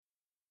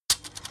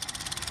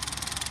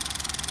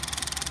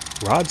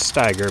Rod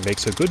Steiger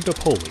makes a good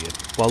Napoleon,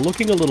 while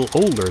looking a little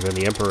older than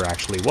the Emperor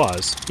actually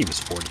was. He was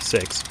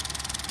 46.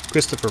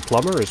 Christopher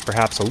Plummer is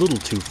perhaps a little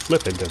too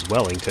flippant as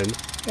Wellington,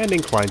 and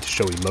inclined to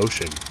show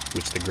emotion,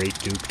 which the great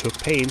Duke took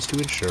pains to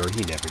ensure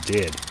he never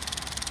did.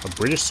 A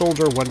British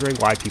soldier wondering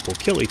why people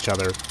kill each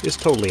other is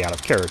totally out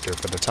of character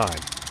for the time.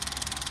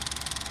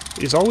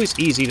 It is always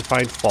easy to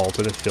find fault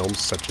in a film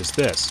such as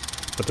this,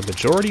 but the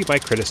majority of my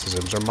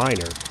criticisms are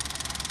minor.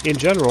 In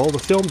general, the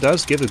film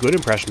does give a good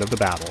impression of the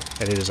battle,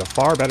 and it is a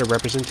far better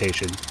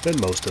representation than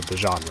most of the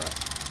genre.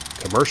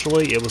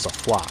 Commercially, it was a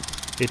flop.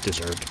 It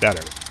deserved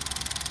better.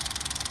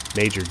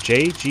 Major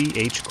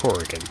J.G.H.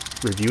 Corrigan,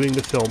 reviewing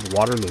the film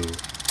Waterloo,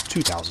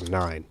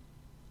 2009.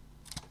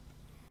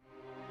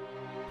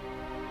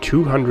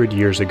 200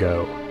 years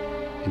ago,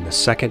 in the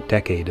second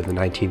decade of the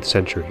 19th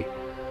century,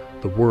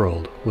 the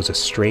world was a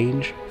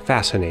strange,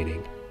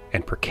 fascinating,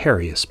 and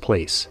precarious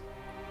place.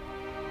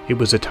 It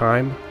was a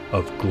time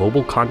of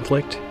global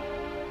conflict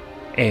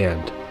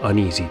and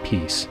uneasy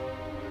peace.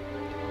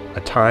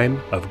 A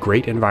time of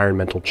great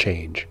environmental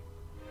change.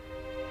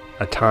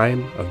 A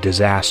time of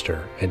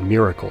disaster and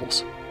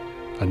miracles,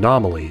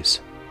 anomalies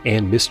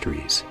and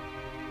mysteries.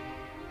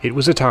 It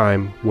was a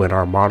time when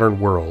our modern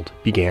world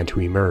began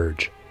to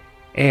emerge,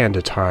 and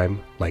a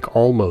time like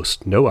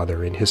almost no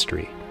other in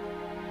history.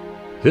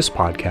 This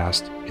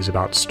podcast is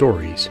about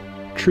stories,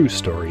 true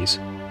stories,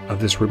 of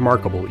this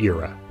remarkable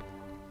era.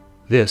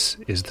 This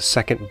is the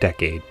Second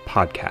Decade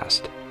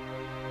Podcast.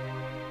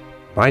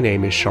 My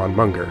name is Sean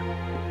Munger.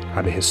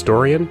 I'm a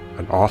historian,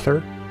 an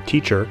author,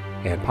 teacher,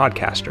 and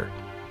podcaster.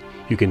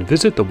 You can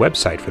visit the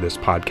website for this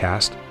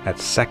podcast at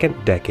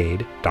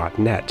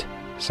seconddecade.net.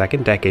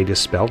 Second Decade is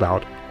spelled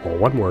out, all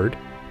one word,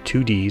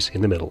 2 D's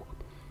in the middle.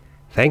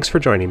 Thanks for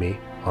joining me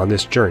on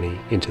this journey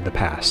into the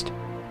past.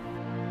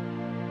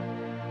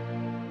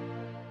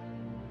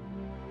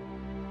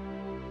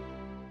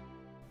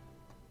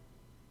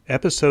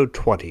 Episode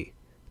 20,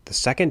 The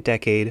Second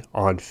Decade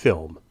on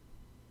Film.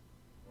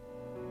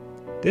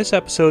 This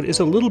episode is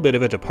a little bit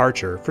of a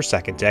departure for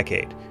Second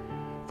Decade.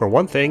 For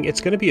one thing,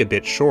 it's going to be a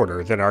bit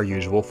shorter than our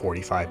usual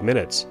 45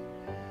 minutes.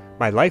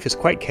 My life is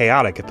quite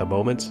chaotic at the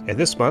moment, and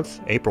this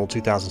month, April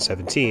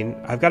 2017,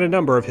 I've got a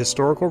number of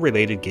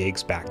historical-related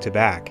gigs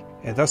back-to-back,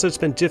 and thus it's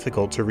been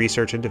difficult to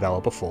research and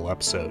develop a full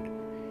episode.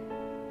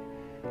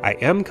 I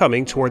am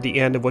coming toward the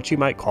end of what you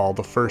might call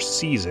the first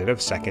season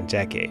of Second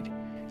Decade.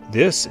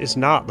 This is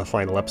not the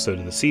final episode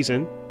of the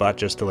season, but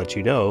just to let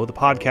you know, the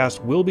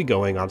podcast will be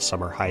going on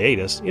summer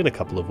hiatus in a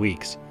couple of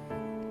weeks.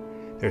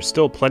 There's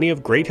still plenty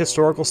of great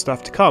historical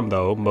stuff to come,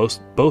 though,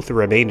 both the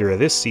remainder of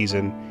this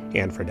season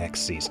and for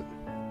next season.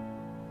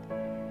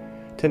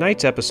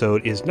 Tonight's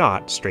episode is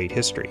not straight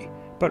history,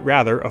 but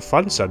rather a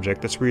fun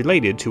subject that's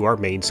related to our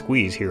main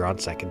squeeze here on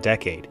Second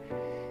Decade,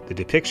 the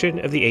depiction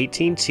of the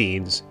 18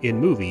 teens in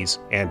movies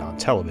and on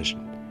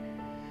television.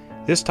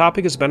 This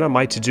topic has been on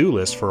my to-do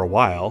list for a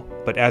while,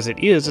 but as it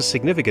is a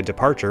significant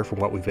departure from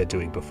what we've been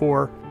doing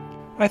before,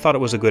 I thought it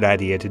was a good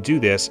idea to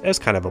do this as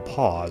kind of a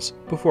pause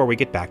before we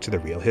get back to the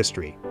real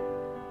history.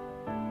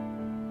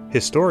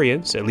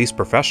 Historians, at least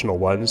professional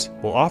ones,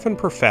 will often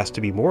profess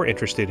to be more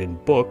interested in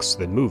books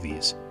than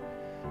movies.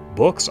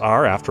 Books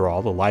are, after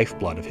all, the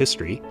lifeblood of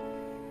history.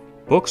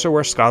 Books are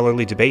where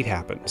scholarly debate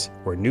happens,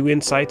 where new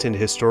insights into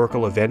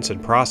historical events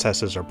and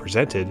processes are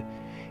presented,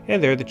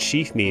 and they're the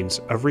chief means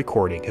of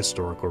recording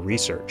historical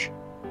research.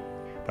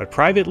 But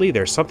privately,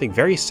 there's something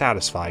very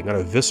satisfying on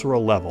a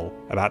visceral level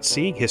about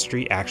seeing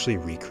history actually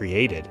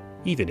recreated,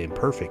 even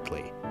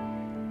imperfectly.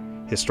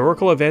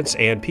 Historical events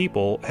and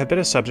people have been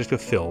a subject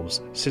of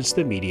films since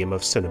the medium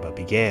of cinema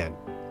began.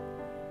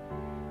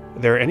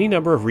 There are any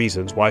number of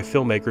reasons why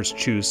filmmakers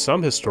choose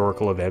some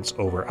historical events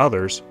over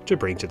others to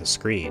bring to the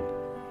screen.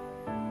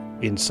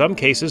 In some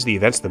cases, the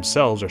events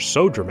themselves are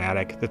so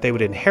dramatic that they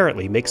would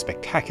inherently make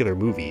spectacular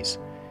movies.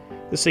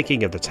 The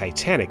sinking of the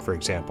Titanic, for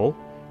example,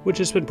 which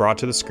has been brought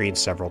to the screen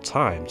several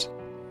times,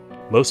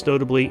 most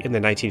notably in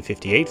the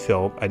 1958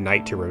 film A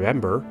Night to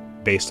Remember,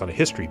 based on a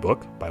history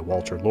book by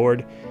Walter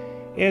Lord,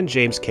 and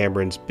James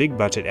Cameron's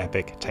big-budget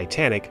epic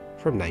Titanic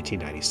from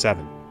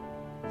 1997.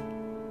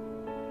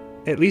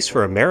 At least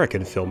for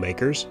American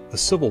filmmakers, the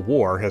Civil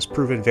War has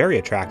proven very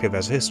attractive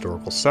as a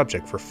historical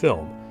subject for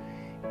film.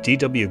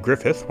 D.W.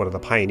 Griffith, one of the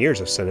pioneers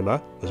of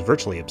cinema, was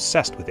virtually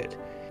obsessed with it.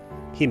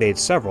 He made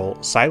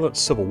several silent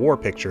Civil War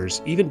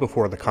pictures even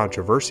before the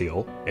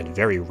controversial, and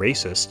very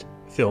racist,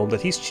 film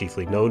that he's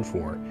chiefly known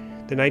for,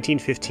 the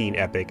 1915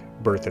 epic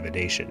Birth of a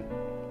Nation.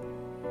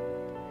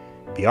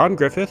 Beyond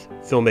Griffith,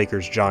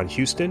 filmmakers John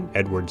Huston,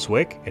 Edward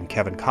Zwick, and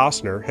Kevin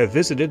Costner have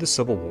visited the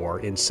Civil War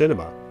in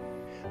cinema.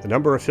 The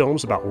number of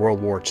films about World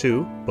War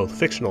II, both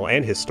fictional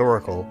and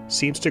historical,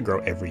 seems to grow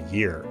every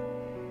year.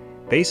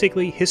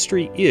 Basically,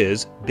 history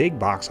is big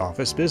box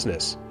office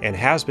business, and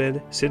has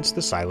been since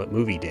the silent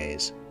movie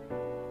days.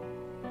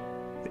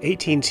 The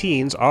 18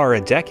 teens are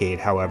a decade,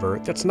 however,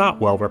 that's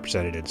not well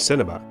represented in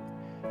cinema.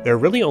 There are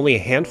really only a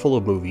handful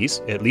of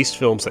movies, at least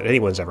films that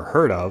anyone's ever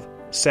heard of,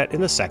 set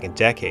in the second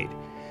decade,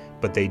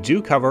 but they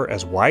do cover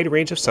as wide a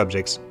range of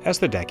subjects as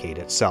the decade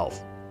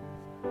itself.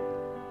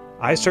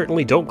 I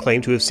certainly don't claim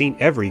to have seen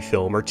every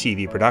film or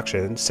TV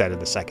production set in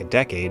the second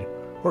decade,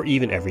 or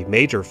even every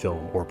major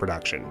film or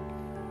production.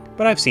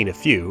 But I've seen a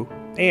few,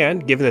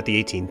 and given that the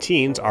 18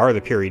 teens are the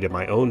period of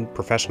my own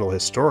professional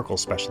historical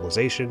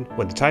specialization,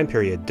 when the time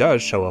period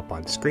does show up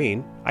on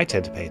screen, I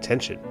tend to pay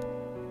attention.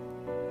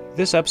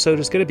 This episode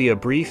is going to be a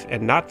brief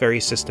and not very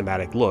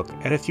systematic look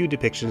at a few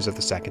depictions of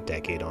the second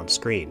decade on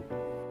screen.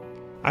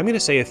 I'm going to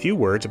say a few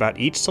words about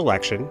each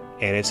selection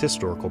and its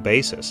historical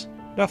basis,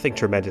 nothing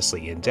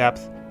tremendously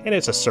in-depth, and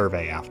it's a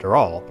survey after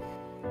all.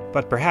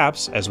 But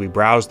perhaps, as we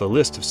browse the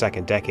list of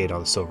second decade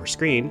on the silver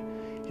screen,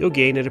 you'll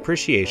gain an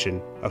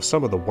appreciation of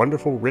some of the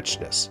wonderful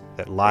richness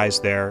that lies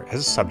there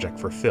as a subject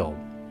for film.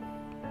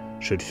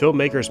 Should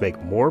filmmakers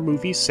make more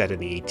movies set in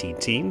the 18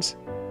 teens?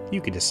 You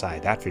can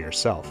decide that for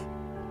yourself.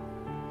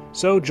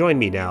 So join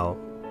me now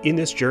in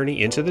this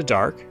journey into the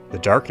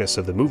darkness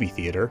of the movie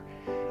theater,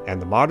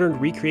 and the modern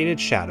recreated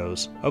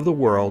shadows of the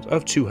world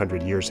of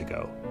 200 years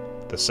ago,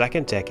 the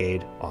second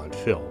decade on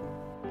film.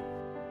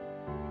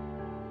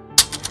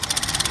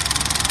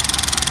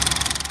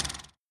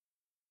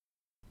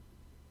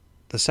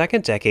 The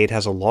second decade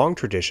has a long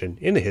tradition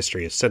in the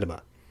history of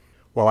cinema.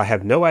 While I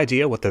have no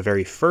idea what the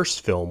very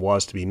first film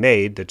was to be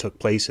made that took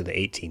place in the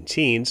 18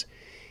 teens,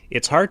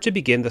 it's hard to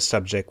begin the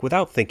subject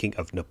without thinking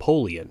of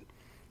Napoleon,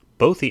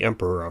 both the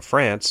Emperor of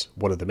France,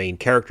 one of the main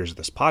characters of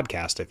this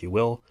podcast, if you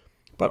will,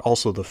 but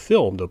also the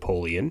film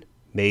Napoleon,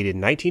 made in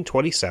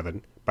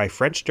 1927 by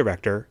French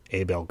director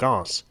Abel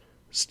Gance,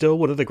 still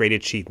one of the great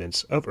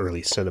achievements of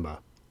early cinema.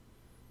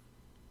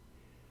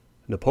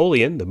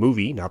 Napoleon, the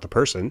movie, not the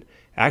person,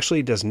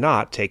 actually does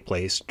not take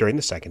place during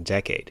the second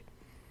decade.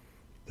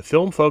 The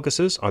film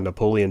focuses on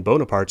Napoleon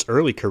Bonaparte's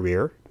early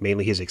career,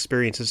 mainly his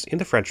experiences in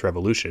the French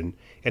Revolution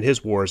and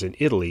his wars in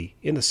Italy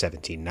in the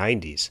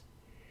 1790s.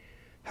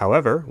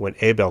 However, when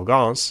Abel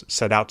Gance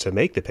set out to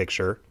make the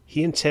picture,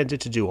 he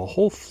intended to do a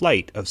whole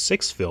flight of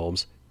 6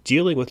 films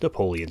dealing with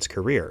Napoleon's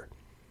career.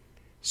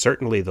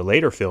 Certainly the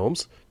later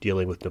films,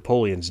 dealing with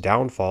Napoleon's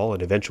downfall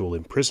and eventual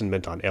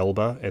imprisonment on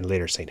Elba and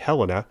later St.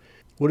 Helena,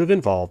 would have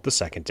involved the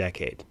second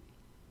decade.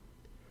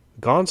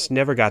 Gance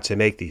never got to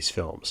make these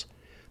films.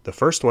 The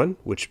first one,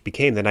 which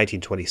became the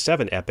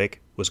 1927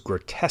 epic, was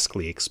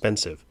grotesquely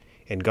expensive,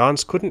 and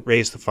Gance couldn't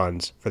raise the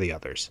funds for the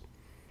others.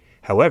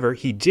 However,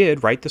 he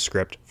did write the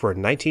script for a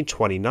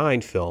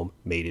 1929 film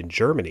made in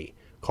Germany,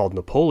 called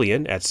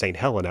Napoleon at St.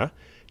 Helena,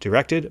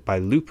 directed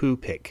by Lupu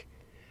Pick.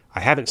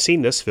 I haven't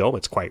seen this film,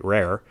 it's quite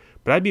rare,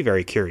 but I'd be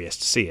very curious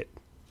to see it.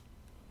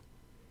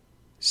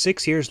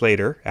 6 years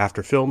later,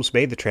 after films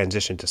made the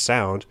transition to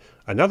sound,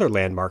 another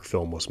landmark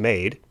film was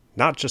made,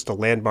 not just a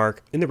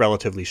landmark in the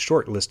relatively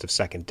short list of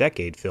second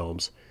decade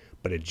films,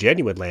 but a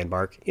genuine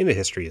landmark in the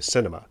history of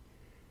cinema.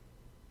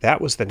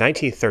 That was the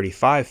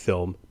 1935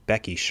 film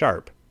Becky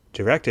Sharp,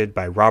 directed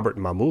by Robert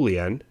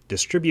Mamoulian,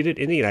 distributed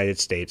in the United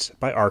States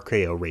by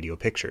RKO Radio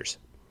Pictures.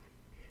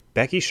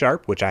 Becky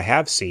Sharp, which I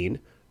have seen,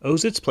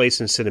 owes its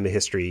place in cinema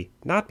history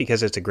not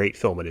because it's a great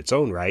film in its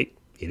own right,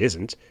 it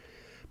isn't,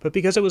 but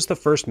because it was the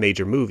first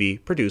major movie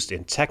produced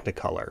in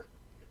Technicolor.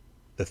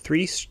 The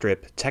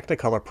 3-strip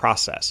Technicolor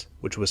process,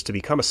 which was to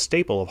become a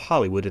staple of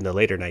Hollywood in the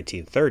later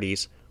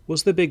 1930s,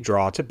 was the big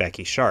draw to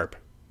Becky Sharp,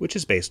 which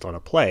is based on a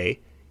play,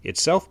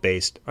 itself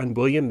based on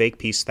William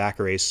Makepeace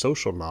Thackeray's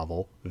social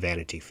novel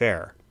Vanity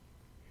Fair.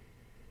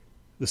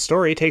 The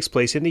story takes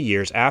place in the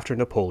years after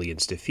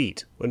Napoleon's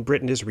defeat, when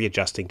Britain is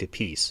readjusting to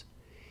peace.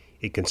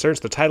 It concerns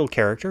the title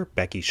character,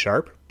 Becky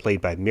Sharp,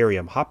 played by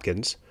Miriam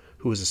Hopkins,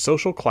 who is a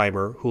social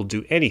climber who will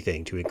do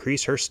anything to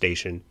increase her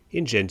station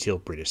in genteel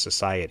British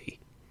society.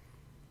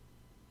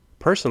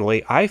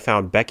 Personally, I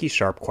found Becky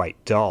Sharp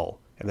quite dull,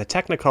 and the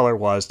Technicolor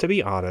was, to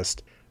be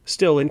honest,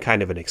 still in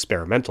kind of an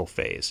experimental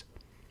phase.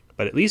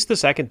 But at least the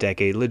second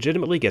decade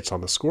legitimately gets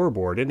on the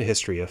scoreboard in the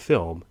history of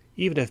film,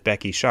 even if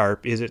Becky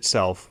Sharp is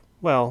itself,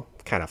 well,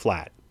 kind of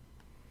flat.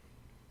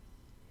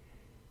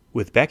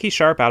 With Becky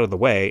Sharp out of the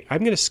way,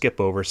 I'm going to skip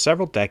over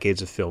several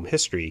decades of film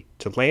history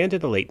to land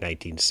in the late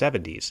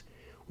 1970s,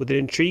 with an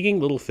intriguing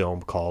little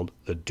film called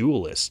The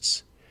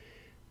Duelists.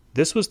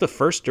 This was the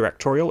first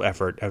directorial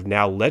effort of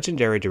now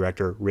legendary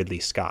director Ridley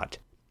Scott,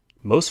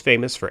 most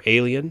famous for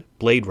Alien,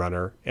 Blade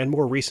Runner, and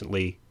more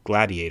recently,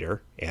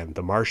 Gladiator and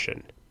The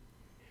Martian.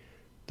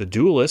 The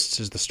Duelists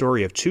is the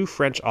story of 2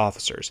 French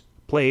officers,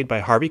 played by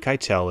Harvey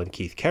Keitel and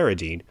Keith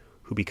Carradine,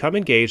 who become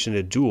engaged in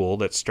a duel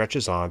that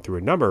stretches on through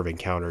a number of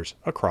encounters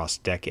across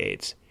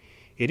decades.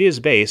 It is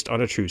based on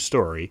a true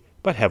story,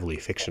 but heavily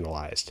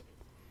fictionalized.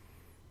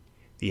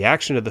 The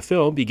action of the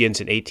film begins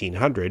in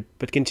 1800,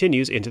 but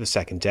continues into the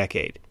second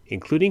decade,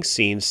 including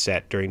scenes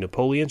set during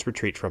Napoleon's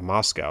retreat from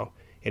Moscow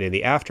and in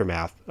the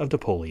aftermath of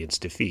Napoleon's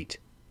defeat.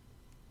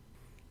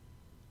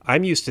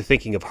 I'm used to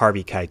thinking of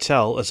Harvey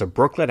Keitel as a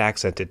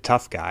Brooklyn-accented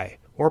tough guy,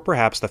 or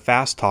perhaps the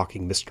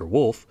fast-talking Mr.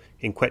 Wolf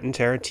in Quentin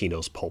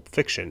Tarantino's Pulp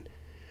Fiction,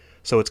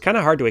 so it's kind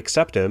of hard to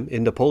accept him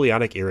in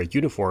Napoleonic-era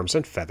uniforms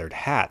and feathered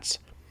hats,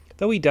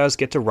 though he does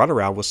get to run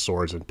around with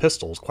swords and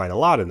pistols quite a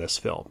lot in this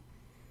film.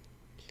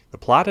 The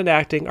plot and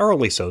acting are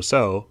only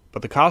so-so,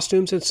 but the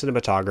costumes and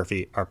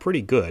cinematography are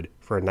pretty good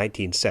for a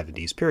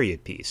 1970s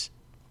period piece.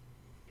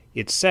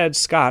 It's said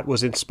Scott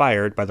was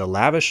inspired by the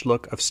lavish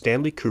look of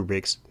Stanley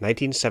Kubrick's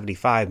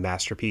 1975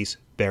 masterpiece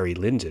Barry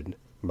Lyndon,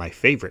 my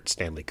favorite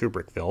Stanley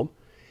Kubrick film,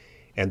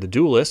 and The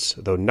Duelists,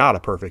 though not a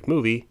perfect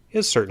movie,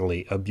 is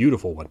certainly a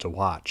beautiful one to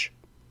watch.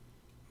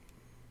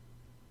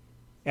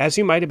 As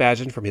you might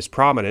imagine from his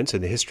prominence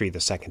in the history of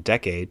the second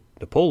decade,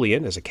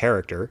 Napoleon, as a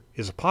character,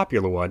 is a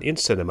popular one in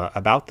cinema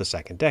about the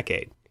second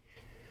decade.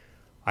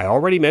 I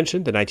already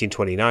mentioned the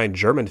 1929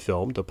 German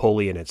film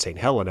Napoleon at St.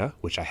 Helena,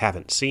 which I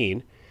haven't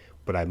seen,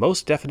 but I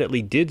most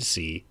definitely did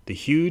see the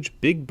huge,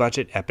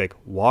 big-budget epic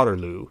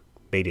Waterloo,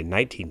 made in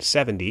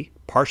 1970,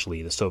 partially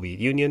in the Soviet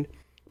Union,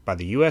 by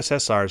the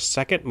USSR's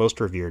second most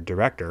revered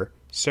director,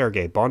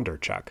 Sergei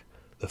Bondarchuk.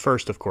 The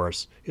first, of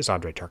course, is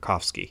Andrei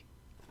Tarkovsky.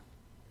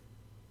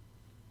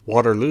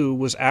 Waterloo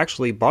was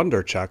actually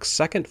Bondarchuk's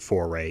second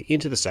foray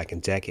into the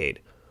second decade.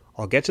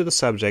 I'll get to the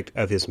subject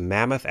of his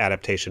mammoth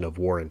adaptation of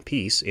War and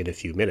Peace in a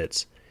few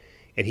minutes,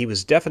 and he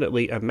was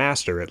definitely a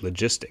master at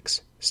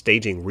logistics,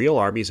 staging real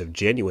armies of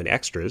genuine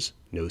extras,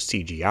 no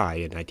CGI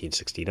in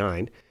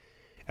 1969,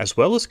 as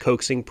well as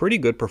coaxing pretty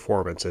good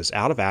performances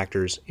out of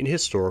actors in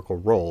historical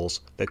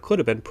roles that could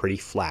have been pretty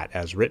flat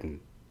as written.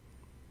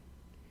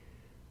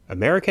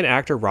 American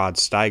actor Rod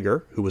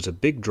Steiger, who was a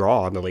big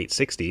draw in the late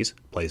 60s,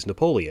 plays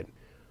Napoleon.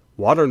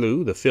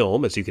 Waterloo, the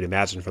film, as you can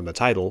imagine from the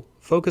title,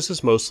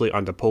 focuses mostly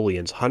on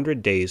Napoleon's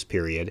 100 Days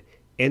period,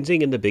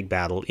 ending in the big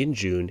battle in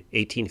June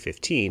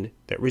 1815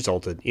 that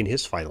resulted in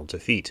his final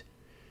defeat.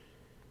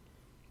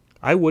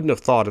 I wouldn't have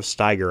thought of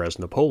Steiger as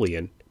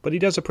Napoleon, but he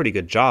does a pretty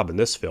good job in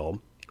this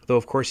film, though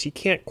of course he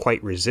can't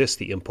quite resist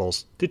the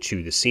impulse to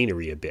chew the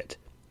scenery a bit.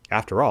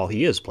 After all,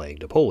 he is playing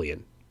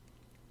Napoleon.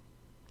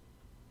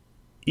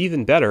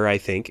 Even better, I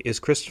think, is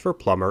Christopher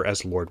Plummer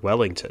as Lord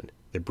Wellington,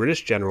 the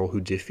British general who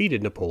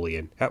defeated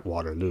Napoleon at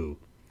Waterloo.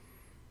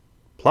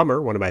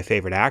 Plummer, one of my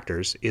favorite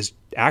actors, is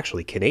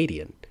actually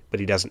Canadian, but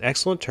he does an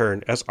excellent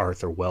turn as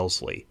Arthur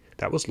Wellesley.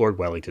 That was Lord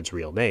Wellington's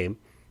real name,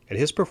 and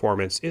his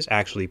performance is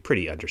actually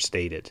pretty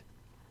understated.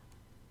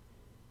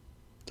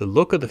 The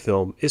look of the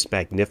film is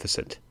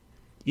magnificent.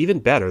 Even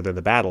better than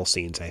the battle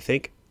scenes, I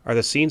think, are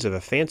the scenes of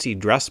a fancy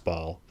dress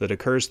ball that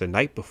occurs the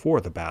night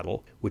before the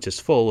battle, which is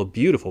full of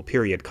beautiful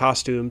period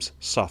costumes,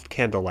 soft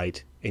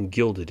candlelight, and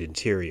gilded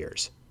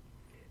interiors.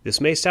 This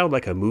may sound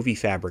like a movie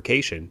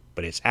fabrication,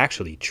 but it's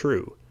actually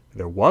true.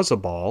 There was a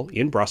ball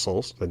in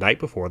Brussels the night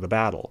before the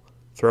battle,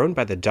 thrown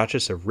by the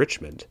Duchess of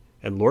Richmond,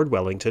 and Lord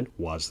Wellington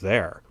was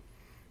there.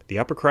 The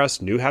upper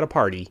crust knew how to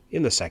party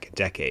in the second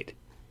decade.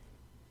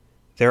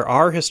 There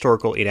are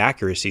historical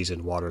inaccuracies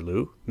in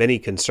Waterloo, many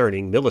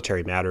concerning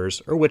military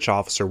matters or which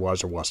officer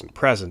was or wasn't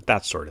present,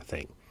 that sort of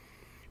thing.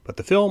 But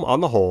the film,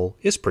 on the whole,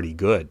 is pretty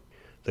good.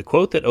 The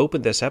quote that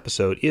opened this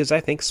episode is,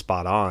 I think,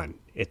 spot on.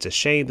 It's a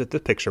shame that the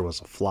picture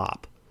was a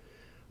flop.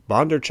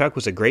 Bondarchuk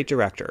was a great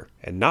director,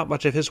 and not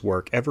much of his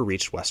work ever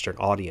reached Western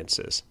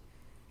audiences.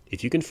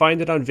 If you can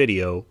find it on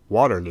video,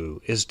 Waterloo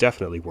is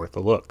definitely worth a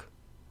look.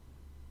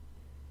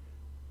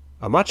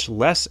 A much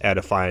less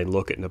edifying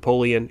look at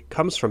Napoleon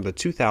comes from the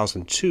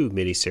 2002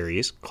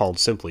 miniseries called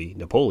simply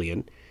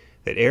Napoleon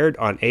that aired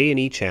on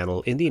A&E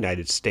Channel in the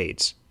United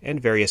States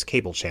and various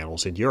cable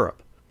channels in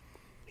Europe.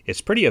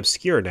 It's pretty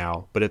obscure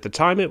now, but at the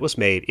time it was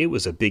made, it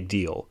was a big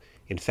deal.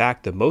 In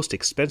fact, the most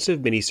expensive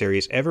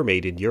miniseries ever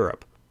made in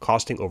Europe,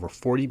 costing over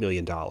 $40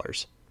 million.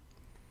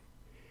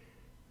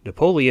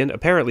 Napoleon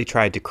apparently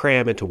tried to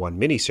cram into one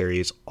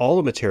miniseries all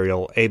the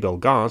material Abel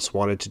Gance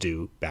wanted to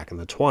do back in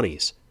the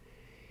 20s.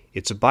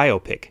 It's a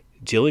biopic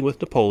dealing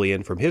with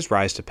Napoleon from his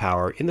rise to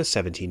power in the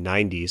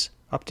 1790s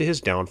up to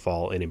his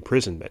downfall and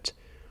imprisonment,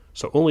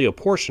 so only a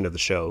portion of the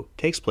show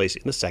takes place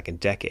in the second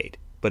decade,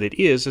 but it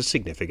is a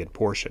significant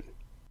portion.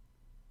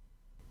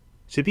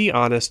 To be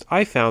honest,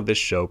 I found this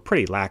show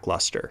pretty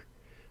lackluster.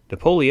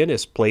 Napoleon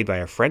is played by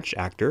a French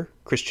actor,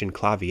 Christian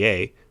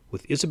Clavier,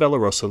 with Isabella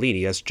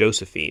Rossellini as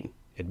Josephine.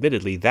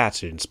 Admittedly,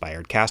 that's an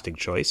inspired casting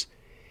choice.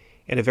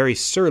 And a very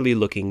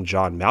surly-looking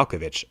John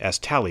Malkovich as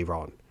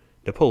Talleyrand,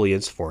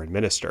 Napoleon's foreign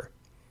minister.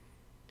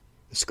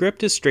 The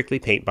script is strictly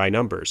paint by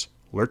numbers,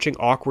 lurching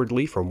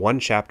awkwardly from one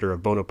chapter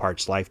of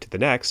Bonaparte's life to the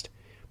next,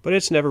 but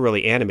it's never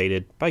really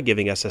animated by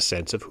giving us a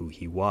sense of who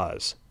he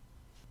was.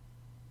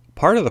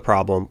 Part of the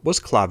problem was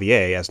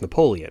Clavier as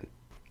Napoleon.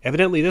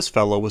 Evidently this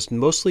fellow was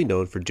mostly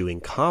known for doing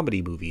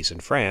comedy movies in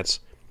France,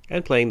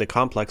 and playing the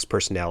complex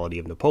personality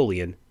of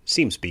Napoleon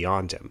seems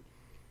beyond him.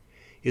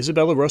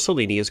 Isabella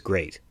Rossellini is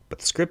great, but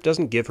the script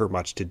doesn't give her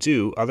much to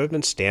do other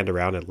than stand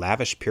around in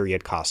lavish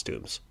period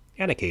costumes,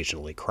 and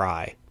occasionally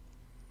cry.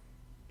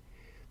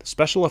 The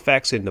special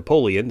effects in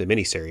Napoleon, the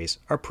miniseries,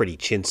 are pretty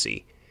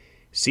chintzy.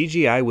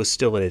 CGI was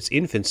still in its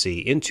infancy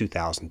in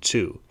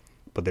 2002,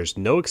 but there's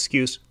no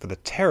excuse for the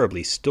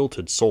terribly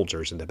stilted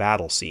soldiers in the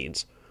battle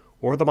scenes,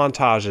 or the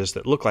montages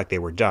that look like they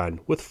were done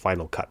with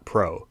Final Cut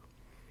Pro.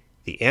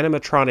 The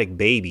animatronic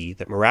baby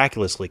that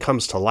miraculously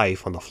comes to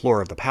life on the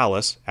floor of the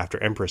palace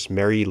after Empress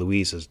Marie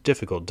Louise's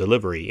difficult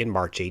delivery in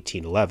March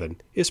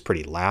 1811 is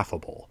pretty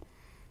laughable.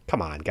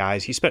 Come on,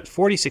 guys, you spent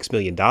 $46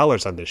 million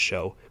on this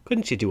show.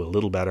 Couldn't you do a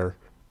little better?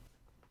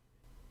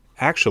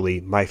 Actually,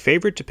 my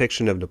favorite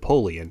depiction of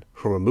Napoleon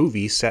from a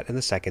movie set in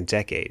the second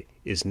decade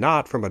is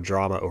not from a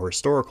drama or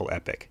historical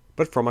epic,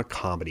 but from a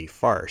comedy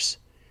farce.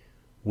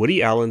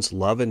 Woody Allen's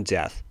Love and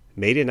Death,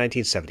 made in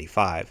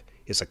 1975,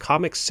 is a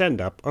comic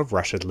send-up of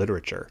Russian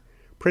literature,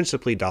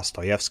 principally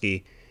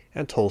Dostoevsky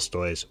and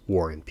Tolstoy's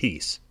War and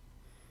Peace.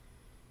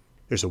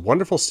 There's a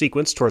wonderful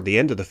sequence toward the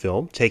end of the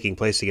film, taking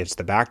place against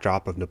the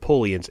backdrop of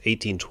Napoleon's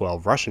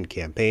 1812 Russian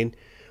campaign,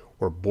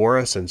 where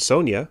Boris and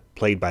Sonia,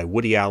 played by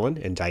Woody Allen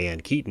and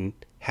Diane Keaton,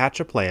 hatch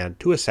a plan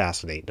to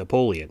assassinate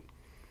Napoleon.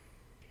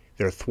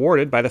 They're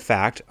thwarted by the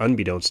fact,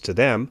 unbeknownst to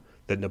them,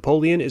 that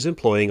Napoleon is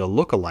employing a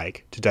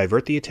look-alike to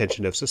divert the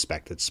attention of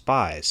suspected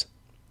spies.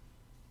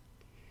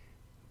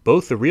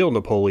 Both the real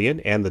Napoleon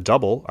and the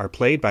double are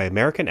played by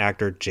American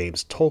actor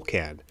James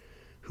Tolkan,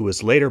 who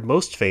was later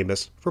most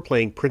famous for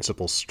playing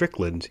Principal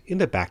Strickland in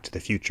the Back to the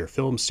Future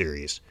film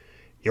series.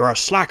 "You're a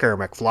slacker,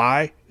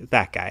 McFly!"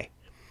 That guy.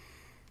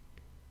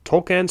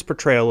 Tolkan's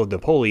portrayal of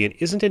Napoleon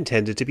isn't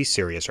intended to be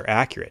serious or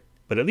accurate,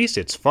 but at least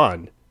it's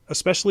fun,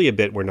 especially a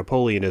bit where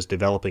Napoleon is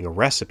developing a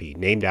recipe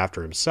named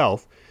after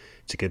himself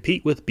to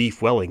compete with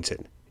Beef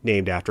Wellington,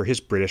 named after his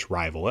British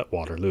rival at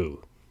Waterloo.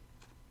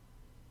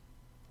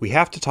 We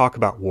have to talk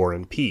about War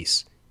and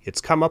Peace.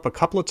 It's come up a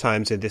couple of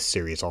times in this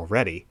series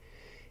already,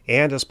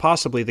 and as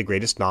possibly the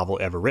greatest novel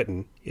ever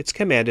written, it's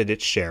commanded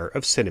its share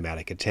of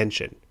cinematic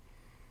attention.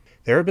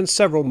 There have been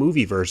several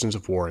movie versions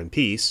of War and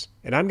Peace,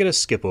 and I'm going to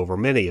skip over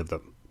many of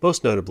them,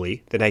 most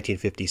notably the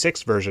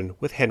 1956 version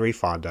with Henry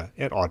Fonda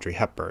and Audrey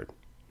Hepburn.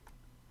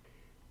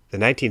 The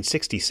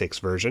 1966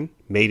 version,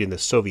 made in the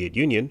Soviet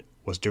Union,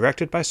 was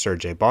directed by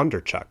Sergei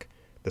Bondarchuk,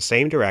 the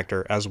same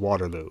director as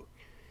Waterloo.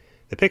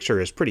 The picture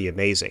is pretty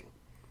amazing.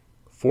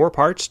 4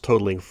 parts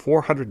totaling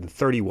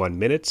 431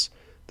 minutes,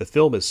 the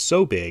film is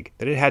so big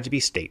that it had to be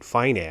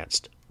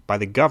state-financed by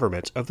the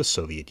government of the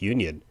Soviet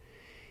Union.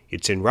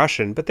 It's in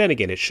Russian, but then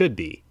again it should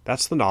be.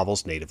 That's the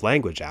novel's native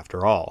language,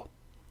 after all.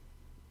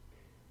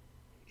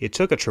 It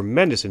took a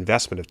tremendous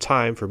investment of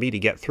time for me to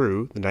get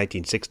through the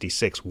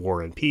 1966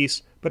 War and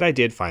Peace, but I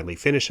did finally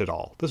finish it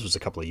all. This was a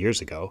couple of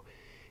years ago,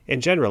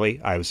 and generally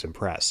I was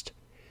impressed.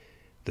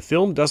 The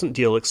film doesn't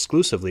deal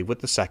exclusively with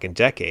the second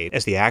decade,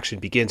 as the action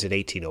begins in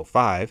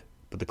 1805,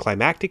 but the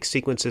climactic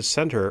sequences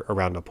center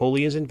around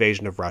Napoleon's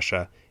invasion of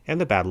Russia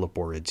and the Battle of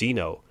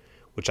Borodino,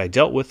 which I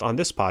dealt with on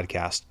this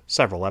podcast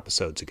several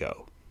episodes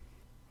ago.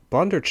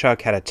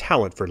 Bondarchuk had a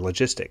talent for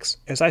logistics,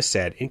 as I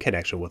said in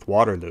connection with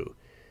Waterloo.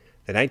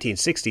 The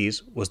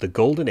 1960s was the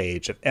golden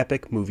age of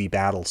epic movie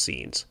battle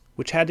scenes,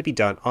 which had to be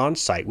done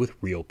on-site with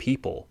real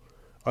people,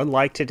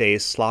 unlike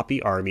today's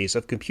sloppy armies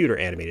of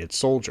computer-animated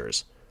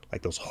soldiers,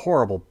 like those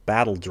horrible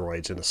battle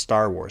droids in the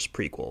Star Wars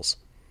prequels.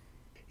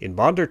 In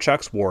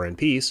Bondarchuk's War and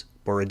Peace,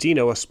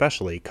 Borodino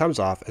especially comes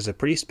off as a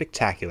pretty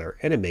spectacular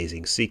and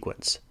amazing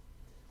sequence.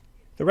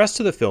 The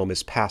rest of the film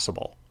is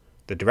passable.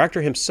 The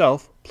director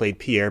himself played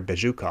Pierre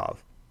Bezukhov,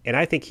 and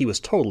I think he was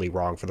totally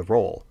wrong for the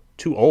role.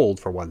 Too old,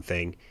 for one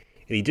thing,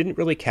 and he didn't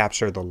really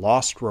capture the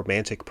lost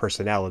romantic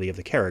personality of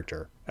the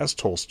character, as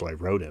Tolstoy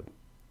wrote him.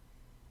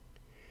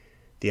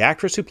 The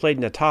actress who played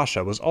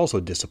Natasha was also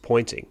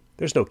disappointing.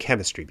 There's no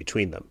chemistry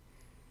between them.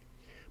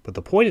 But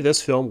the point of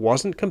this film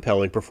wasn't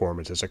compelling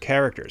performances or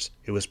characters.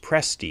 It was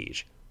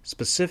prestige,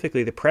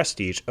 specifically the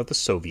prestige of the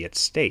Soviet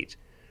state,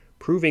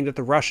 proving that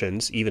the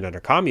Russians, even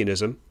under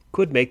communism,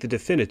 could make the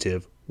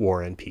definitive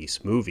War and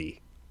Peace movie.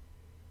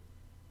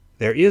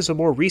 There is a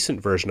more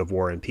recent version of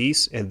War and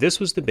Peace, and this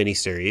was the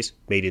miniseries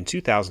made in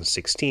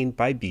 2016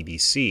 by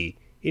BBC,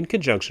 in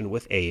conjunction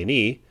with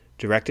A&E,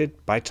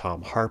 directed by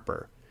Tom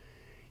Harper.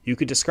 You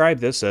could describe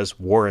this as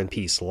War and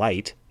Peace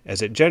light,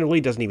 as it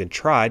generally doesn't even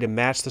try to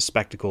match the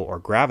spectacle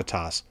or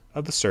gravitas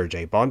of the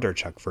Sergei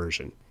Bondarchuk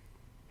version.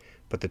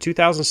 But the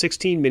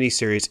 2016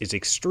 miniseries is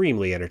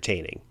extremely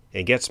entertaining,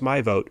 and gets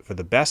my vote for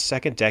the best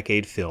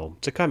second-decade film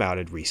to come out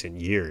in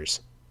recent years.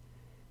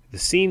 The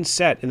scenes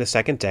set in the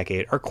second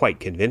decade are quite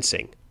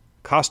convincing.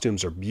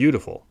 Costumes are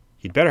beautiful.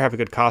 You'd better have a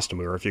good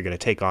costumer if you're going to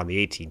take on the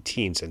 18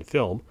 teens in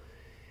film.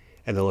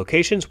 And the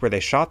locations where they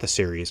shot the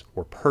series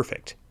were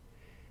perfect.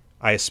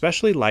 I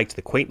especially liked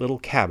the quaint little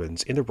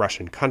cabins in the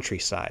Russian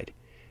countryside,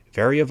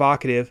 very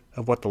evocative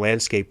of what the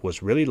landscape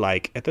was really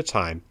like at the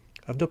time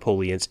of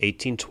Napoleon's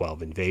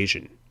 1812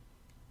 invasion.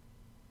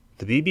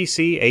 The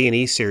BBC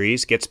A&E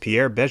series gets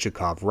Pierre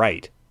Bezukhov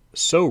right.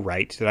 So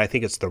right that I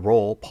think it's the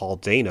role Paul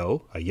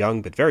Dano, a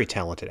young but very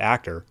talented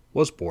actor,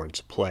 was born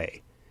to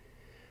play.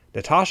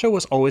 Natasha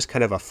was always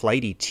kind of a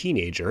flighty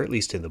teenager, at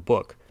least in the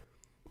book,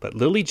 but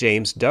Lily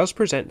James does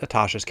present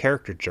Natasha's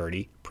character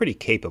journey pretty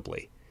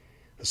capably.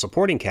 The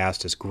supporting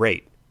cast is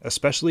great,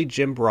 especially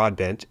Jim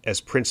Broadbent as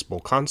Prince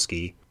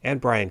Bolkonsky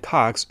and Brian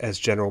Cox as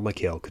General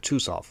Mikhail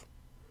Kutuzov.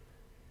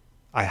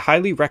 I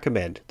highly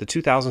recommend the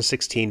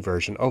 2016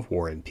 version of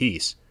War and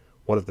Peace,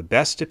 one of the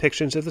best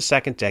depictions of the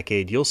second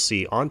decade you'll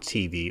see on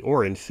TV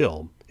or in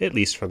film, at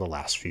least for the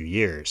last few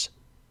years.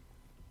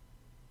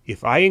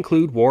 If I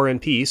include War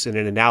and Peace in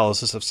an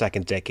analysis of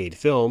second decade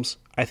films,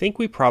 I think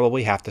we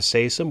probably have to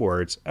say some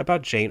words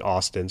about Jane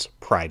Austen's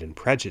Pride and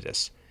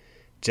Prejudice.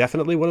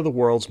 Definitely one of the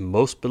world's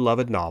most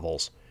beloved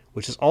novels,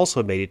 which has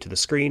also made it to the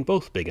screen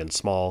both big and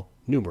small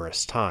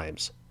numerous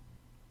times.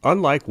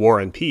 Unlike War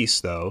and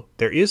Peace, though,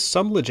 there is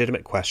some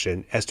legitimate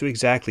question as to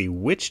exactly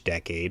which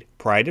decade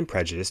Pride and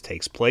Prejudice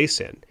takes place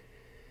in.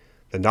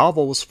 The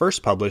novel was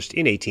first published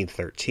in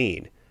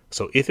 1813,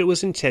 so if it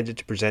was intended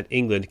to present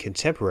England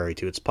contemporary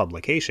to its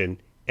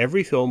publication,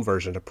 every film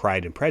version of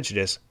Pride and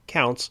Prejudice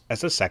counts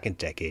as a second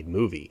decade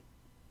movie.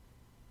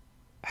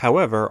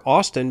 However,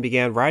 Austen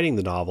began writing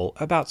the novel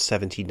about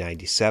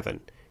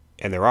 1797,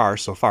 and there are,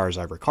 so far as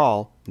I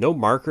recall, no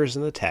markers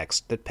in the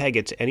text that peg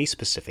it to any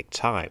specific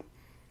time.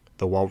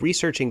 Though while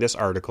researching this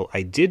article,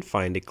 I did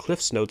find a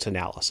Cliff's Notes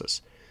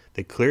analysis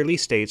that clearly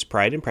states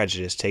Pride and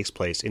Prejudice takes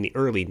place in the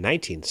early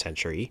 19th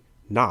century,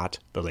 not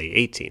the late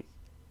 18th.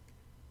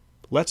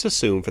 Let's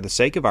assume, for the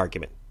sake of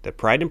argument, that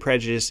Pride and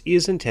Prejudice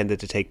is intended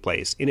to take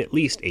place in at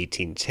least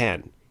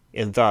 1810,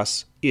 and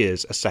thus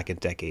is a second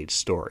decade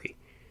story.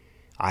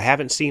 I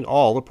haven't seen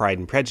all the Pride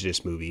and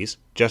Prejudice movies,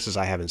 just as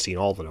I haven't seen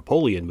all the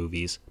Napoleon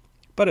movies,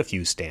 but a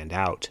few stand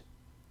out.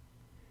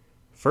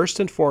 First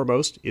and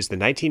foremost is the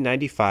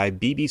 1995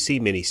 BBC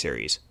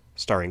miniseries,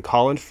 starring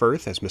Colin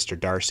Firth as Mr.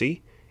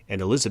 Darcy and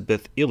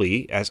Elizabeth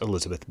Illy as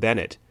Elizabeth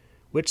Bennet,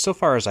 which, so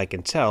far as I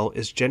can tell,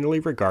 is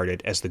generally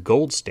regarded as the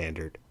gold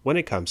standard when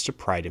it comes to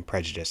Pride and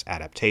Prejudice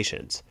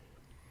adaptations.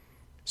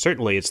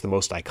 Certainly it's the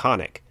most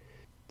iconic.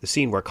 The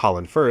scene where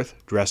Colin Firth,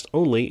 dressed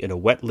only in a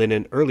wet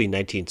linen early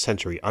 19th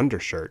century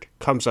undershirt,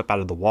 comes up out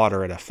of the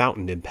water at a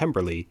fountain in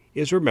Pemberley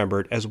is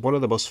remembered as one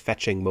of the most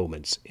fetching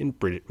moments in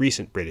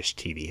recent British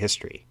TV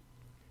history.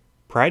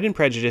 Pride and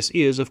Prejudice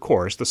is, of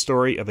course, the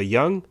story of a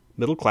young,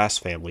 middle-class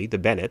family, the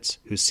Bennets,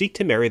 who seek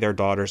to marry their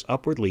daughters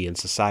upwardly in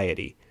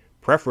society,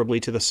 preferably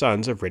to the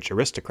sons of rich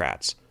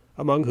aristocrats,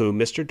 among whom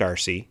Mr.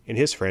 Darcy and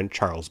his friend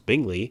Charles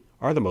Bingley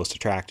are the most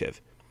attractive.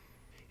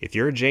 If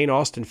you're a Jane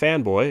Austen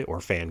fanboy or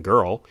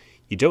fangirl,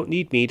 you don't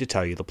need me to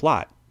tell you the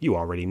plot. You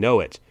already know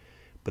it.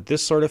 But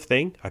this sort of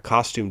thing, a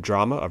costume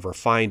drama of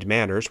refined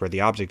manners where the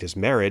object is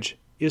marriage,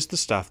 is the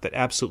stuff that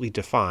absolutely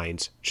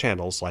defines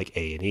channels like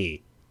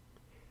A&E.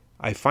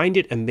 I find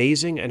it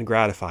amazing and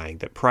gratifying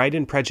that Pride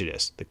and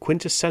Prejudice, the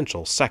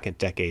quintessential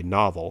second-decade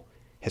novel,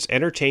 has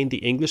entertained the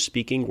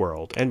English-speaking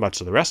world, and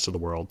much of the rest of the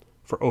world,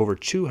 for over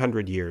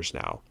 200 years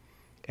now,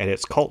 and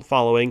its cult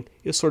following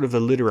is sort of the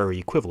literary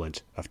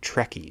equivalent of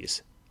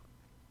Trekkies.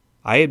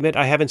 I admit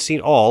I haven't seen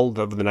all of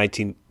the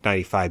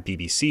 1995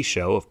 BBC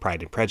show of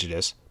Pride and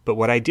Prejudice, but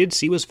what I did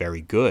see was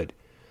very good.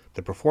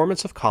 The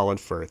performance of Colin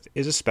Firth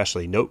is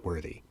especially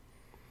noteworthy.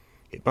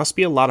 It must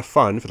be a lot of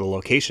fun for the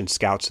location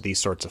scouts of these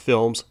sorts of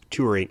films,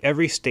 touring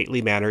every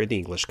stately manor in the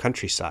English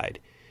countryside.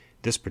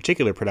 This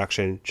particular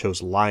production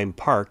chose Lyme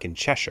Park in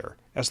Cheshire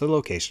as the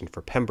location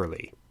for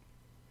Pemberley.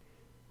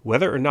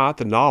 Whether or not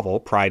the novel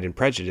Pride and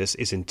Prejudice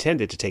is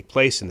intended to take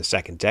place in the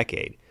second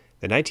decade,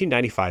 the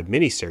 1995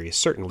 miniseries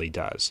certainly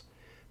does.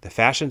 The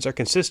fashions are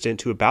consistent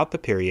to about the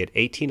period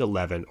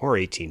 1811 or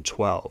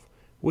 1812,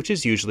 which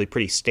is usually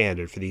pretty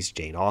standard for these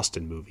Jane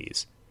Austen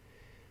movies.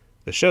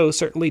 The show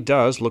certainly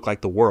does look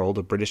like the world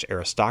of British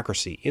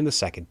aristocracy in the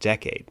second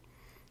decade,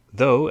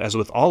 though, as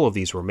with all of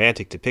these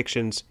romantic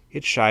depictions,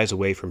 it shies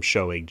away from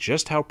showing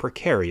just how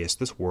precarious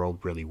this world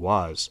really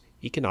was,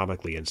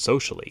 economically and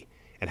socially,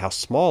 and how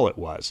small it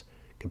was,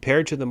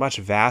 compared to the much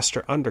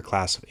vaster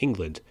underclass of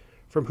England,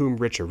 from whom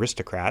rich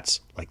aristocrats,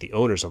 like the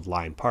owners of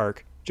Lyme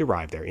Park,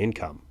 derive their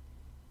income.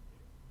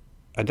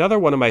 Another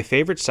one of my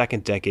favorite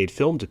second-decade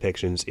film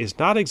depictions is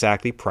not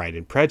exactly Pride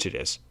and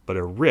Prejudice, but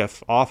a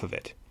riff off of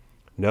it.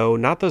 No,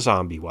 not the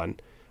zombie one.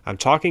 I'm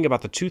talking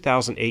about the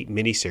 2008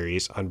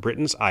 miniseries on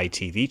Britain's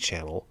ITV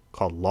channel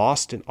called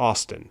Lost in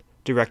Austen,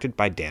 directed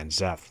by Dan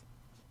Zeff.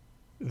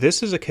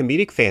 This is a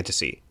comedic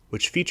fantasy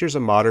which features a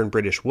modern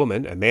British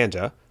woman,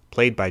 Amanda,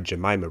 played by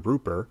Jemima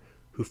Rooper,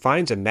 who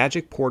finds a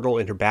magic portal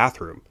in her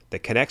bathroom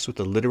that connects with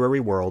the literary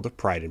world of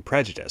Pride and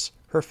Prejudice,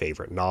 her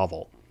favorite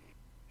novel.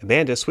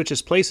 Amanda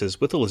switches places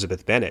with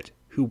Elizabeth Bennet,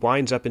 who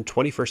winds up in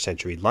 21st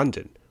century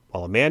London,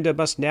 while Amanda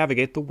must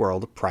navigate the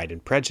world of Pride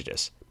and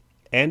Prejudice.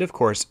 And of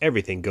course,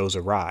 everything goes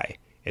awry,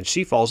 and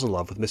she falls in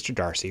love with Mr.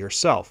 Darcy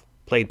herself,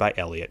 played by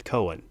Elliot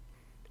Cohen.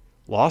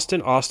 Lost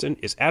in Austen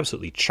is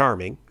absolutely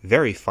charming,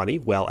 very funny,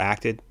 well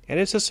acted, and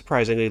it's a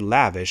surprisingly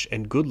lavish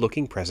and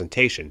good-looking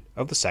presentation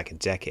of the second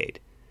decade.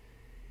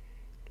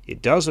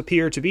 It does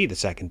appear to be the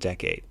second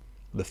decade.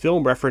 The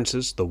film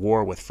references the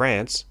war with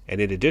France,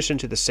 and in addition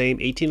to the same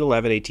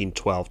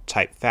 1811-1812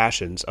 type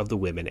fashions of the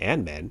women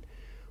and men,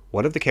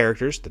 one of the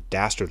characters, the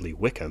dastardly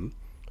Wickham,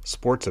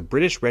 sports a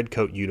British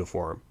redcoat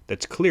uniform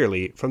that's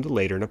clearly from the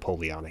later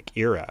Napoleonic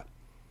era.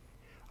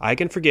 I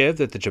can forgive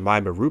that the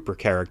Jemima Rooper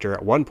character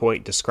at one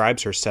point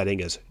describes her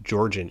setting as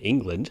Georgian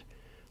England,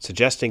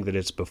 suggesting that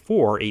it's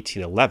before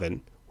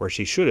 1811, where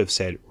she should have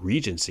said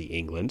Regency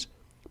England,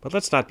 but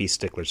let's not be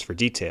sticklers for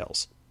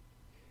details.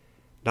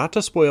 Not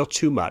to spoil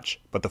too much,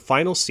 but the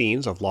final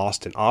scenes of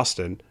Lost in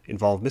Austen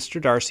involve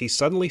Mr. Darcy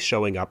suddenly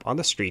showing up on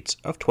the streets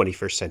of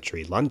 21st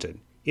century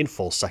London in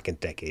full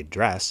second-decade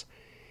dress,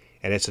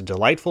 and it's a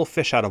delightful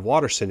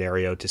fish-out-of-water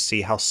scenario to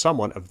see how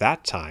someone of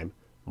that time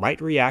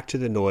might react to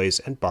the noise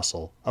and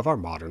bustle of our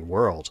modern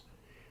world.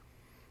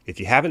 If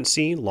you haven't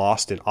seen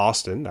Lost in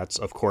Austen, that's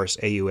of course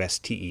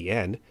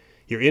Austen,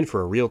 you're in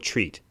for a real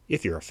treat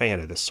if you're a fan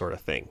of this sort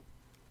of thing.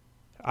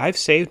 I've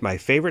saved my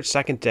favorite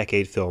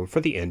second-decade film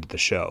for the end of the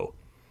show.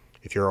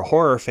 If you're a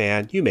horror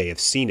fan, you may have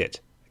seen it,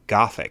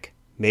 Gothic,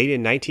 made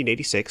in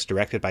 1986,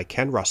 directed by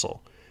Ken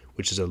Russell,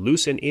 which is a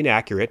loose and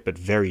inaccurate but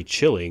very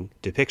chilling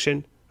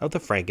depiction of the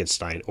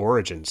Frankenstein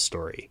origin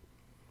story.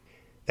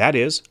 That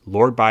is,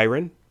 Lord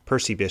Byron,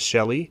 Percy Bysshe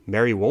Shelley,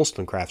 Mary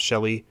Wollstonecraft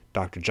Shelley,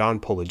 Dr. John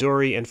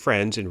Polidori, and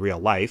friends in real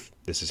life,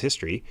 this is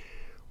history,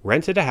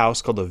 rented a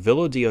house called the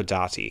Villa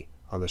Diodati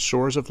on the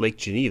shores of Lake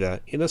Geneva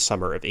in the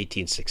summer of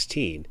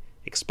 1816,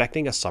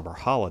 expecting a summer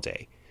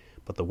holiday.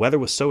 But the weather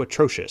was so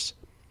atrocious,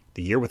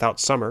 the year without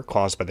summer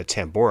caused by the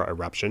Tambora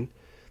eruption,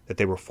 that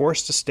they were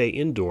forced to stay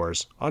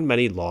indoors on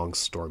many long,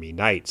 stormy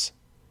nights.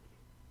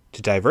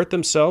 To divert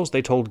themselves,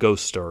 they told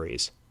ghost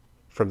stories.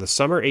 From the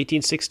summer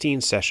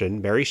 1816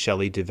 session, Mary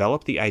Shelley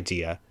developed the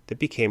idea that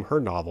became her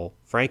novel,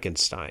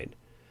 Frankenstein.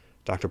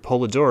 Dr.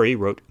 Polidori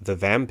wrote The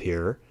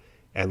Vampire,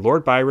 and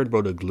Lord Byron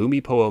wrote a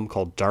gloomy poem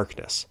called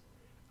Darkness.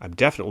 I'm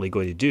definitely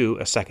going to do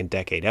a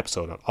second-decade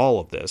episode on all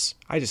of this,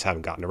 I just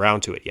haven't gotten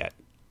around to it yet.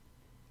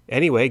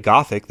 Anyway,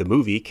 Gothic, the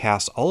movie,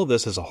 casts all of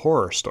this as a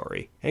horror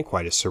story, and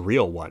quite a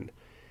surreal one.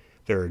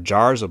 There are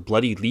jars of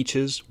bloody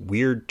leeches,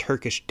 weird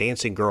Turkish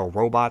dancing girl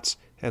robots,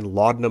 and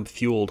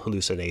laudanum-fueled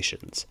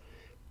hallucinations.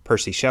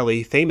 Percy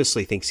Shelley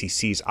famously thinks he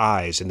sees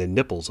eyes in the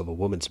nipples of a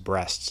woman's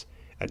breasts,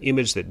 an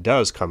image that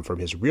does come from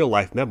his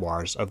real-life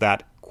memoirs of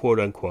that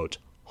quote-unquote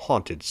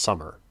haunted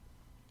summer.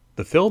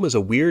 The film is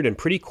a weird and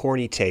pretty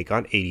corny take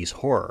on 80s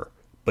horror,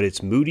 but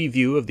its moody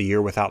view of the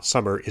year without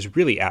summer is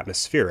really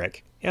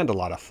atmospheric and a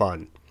lot of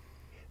fun.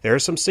 There are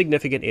some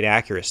significant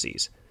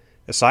inaccuracies.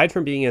 Aside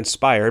from being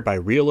inspired by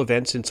real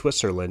events in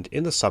Switzerland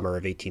in the summer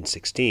of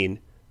 1816,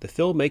 the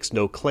film makes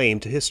no claim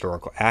to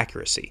historical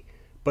accuracy,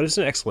 but is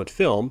an excellent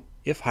film,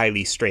 if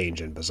highly strange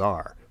and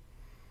bizarre.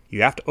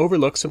 You have to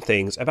overlook some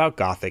things about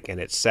Gothic and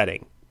its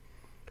setting.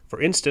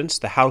 For instance,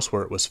 the house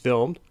where it was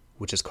filmed,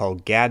 which is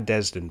called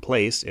Gaddesden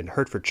Place in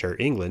Hertfordshire,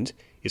 England,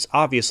 is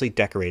obviously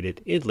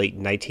decorated in late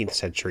 19th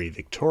century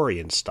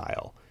Victorian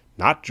style,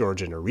 not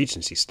Georgian or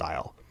Regency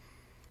style.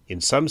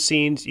 In some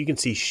scenes, you can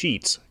see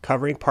sheets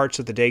covering parts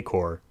of the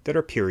decor that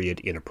are period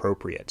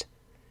inappropriate.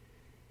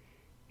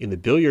 In the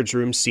billiards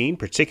room scene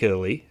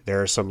particularly,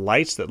 there are some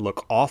lights that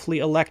look awfully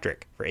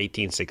electric for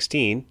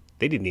 1816.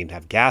 They didn't even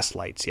have gas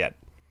lights yet.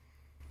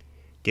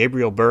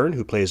 Gabriel Byrne,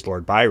 who plays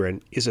Lord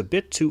Byron, is a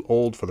bit too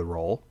old for the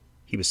role.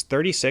 He was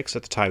 36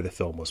 at the time the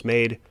film was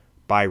made.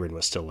 Byron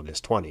was still in his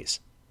 20s.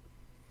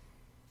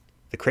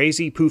 The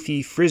crazy,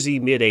 poofy, frizzy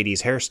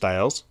mid-80s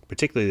hairstyles,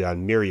 particularly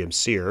on Miriam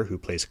Sear, who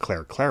plays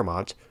Claire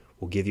Claremont,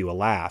 will give you a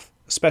laugh,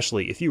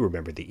 especially if you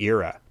remember the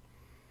era.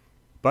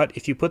 But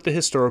if you put the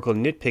historical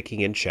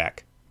nitpicking in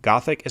check,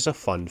 Gothic is a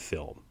fun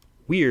film.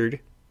 Weird,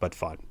 but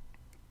fun.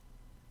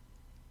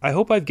 I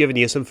hope I've given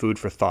you some food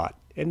for thought,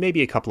 and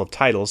maybe a couple of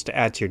titles to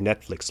add to your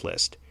Netflix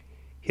list.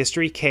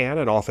 History can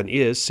and often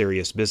is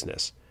serious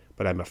business,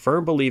 but I'm a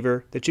firm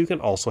believer that you can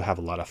also have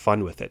a lot of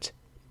fun with it.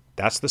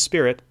 That's the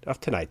spirit of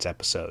tonight's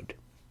episode.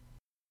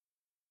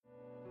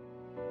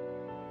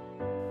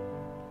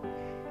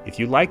 If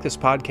you like this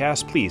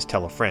podcast, please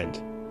tell a friend.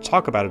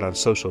 Talk about it on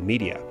social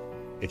media.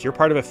 If you're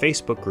part of a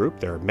Facebook group,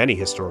 there are many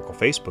historical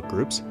Facebook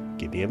groups,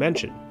 give me a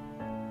mention.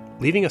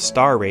 Leaving a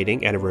star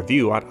rating and a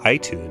review on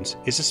iTunes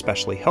is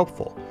especially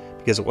helpful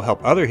because it will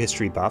help other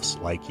history buffs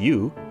like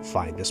you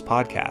find this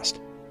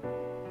podcast.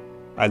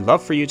 I'd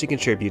love for you to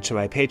contribute to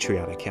my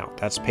Patreon account.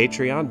 That's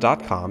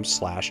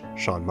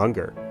patreon.com/Sean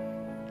Munger.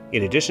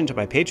 In addition to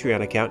my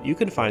Patreon account, you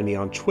can find me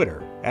on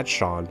Twitter at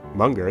Sean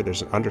Munger,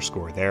 there's an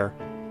underscore there,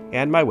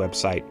 and my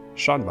website,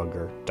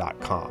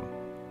 seanmunger.com.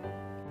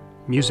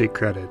 Music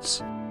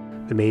credits.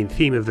 The main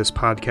theme of this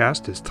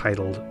podcast is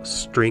titled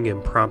String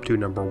Impromptu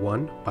No.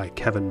 1 by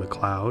Kevin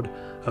MacLeod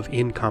of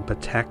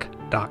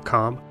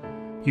Incompetech.com,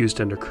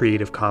 used under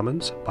Creative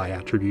Commons by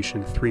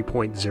Attribution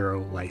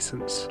 3.0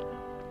 license.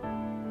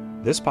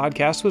 This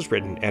podcast was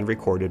written and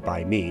recorded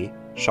by me,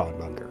 Sean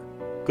Munger.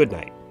 Good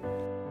night.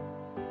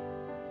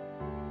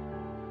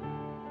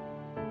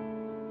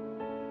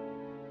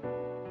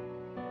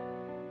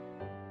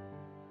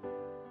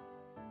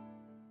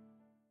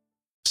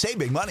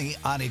 Saving money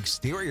on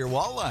exterior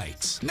wall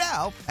lights.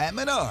 Now at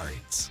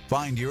Menards.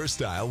 Find your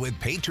style with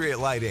Patriot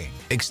Lighting.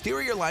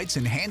 Exterior lights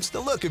enhance the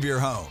look of your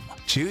home.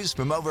 Choose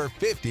from over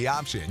 50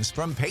 options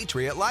from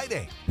Patriot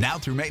Lighting. Now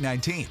through May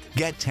 19th,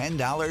 get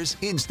 $10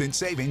 instant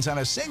savings on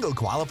a single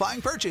qualifying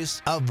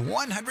purchase of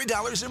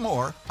 $100 or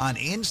more on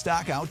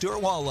in-stock outdoor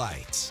wall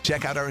lights.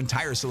 Check out our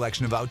entire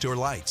selection of outdoor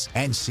lights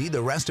and see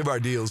the rest of our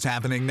deals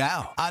happening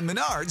now on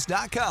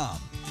Menards.com.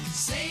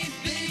 Save